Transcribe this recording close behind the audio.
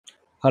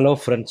Hello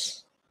friends,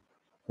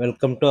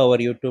 welcome to our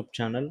YouTube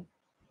channel.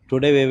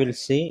 Today we will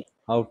see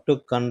how to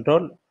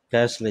control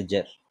cash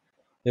ledger.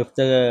 If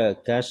the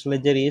cash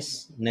ledger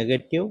is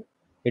negative,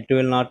 it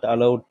will not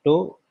allow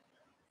to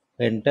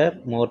enter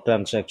more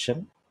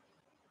transaction.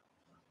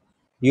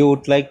 You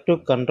would like to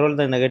control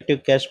the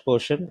negative cash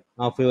portion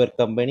of your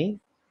company.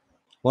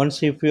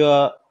 Once if you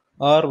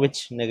are with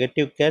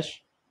negative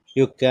cash,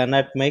 you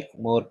cannot make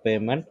more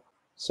payment.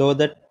 So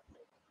that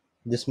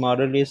this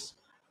model is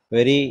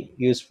very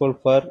useful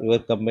for your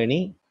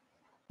company.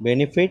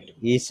 Benefit: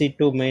 easy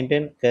to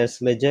maintain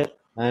cash ledger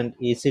and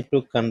easy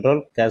to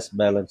control cash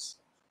balance.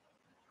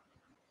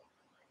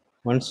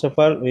 Once of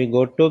all, we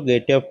go to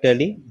Gateway of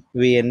Tally.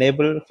 We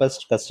enable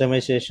first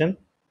customization,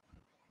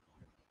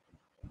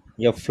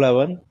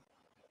 F11,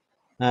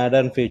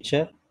 add-on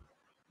feature,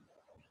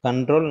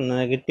 control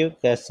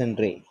negative cash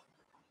entry.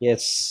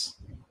 Yes.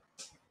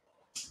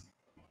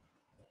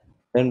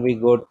 Then we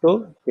go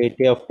to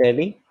Gateway of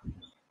Tally,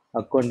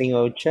 accounting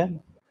voucher.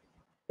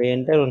 We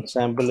enter on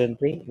sample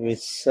entry. We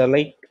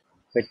select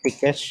petty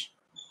cash.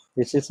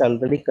 This is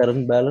already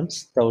current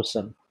balance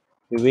 1000.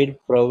 We will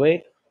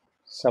provide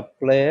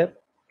supplier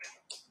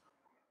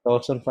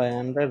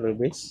 1500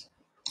 rupees.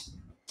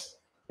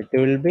 It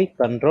will be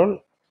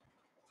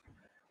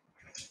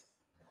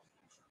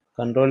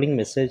controlling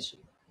message.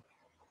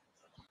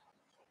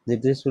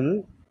 This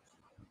will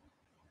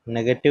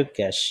negative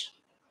cash.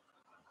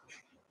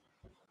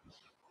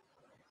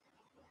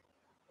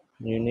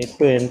 You need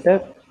to enter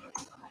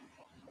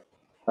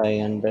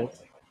 500,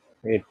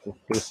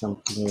 850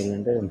 something will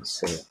enter and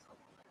save.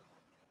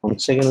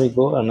 Once again we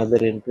go another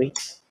entry.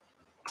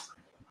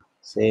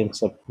 Same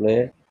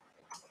supplier.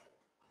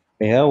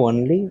 We have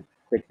only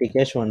petty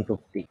cash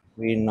 150.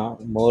 We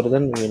not more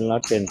than we will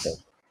not enter.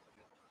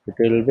 It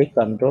will be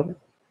control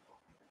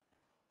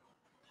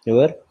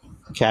your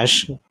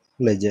cash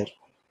ledger.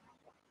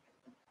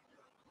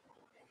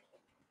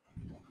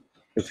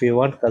 If you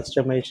want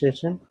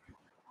customization,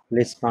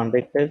 please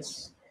contact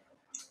us.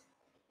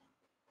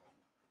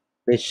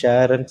 Please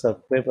share and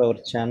subscribe our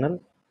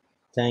channel.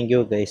 Thank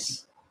you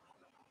guys.